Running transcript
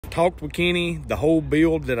talked with Kenny. The whole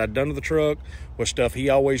build that I'd done to the truck was stuff he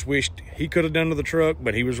always wished he could have done to the truck,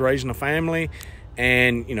 but he was raising a family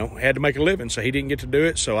and, you know, had to make a living, so he didn't get to do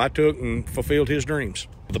it. So I took and fulfilled his dreams.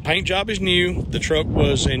 The paint job is new. The truck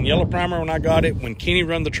was in yellow primer when I got it. When Kenny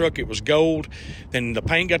run the truck, it was gold. Then the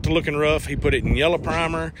paint got to looking rough. He put it in yellow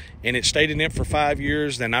primer, and it stayed in it for 5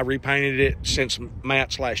 years. Then I repainted it since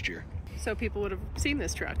Matt's last year. So people would have seen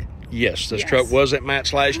this truck. Yes, this truck was at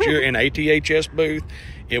Matt's last year in ATHS booth.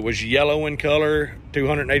 It was yellow in color,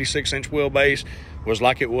 286-inch wheelbase. Was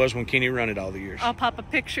like it was when Kenny run it all the years. I'll pop a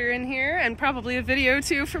picture in here and probably a video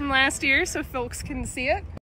too from last year so folks can see it.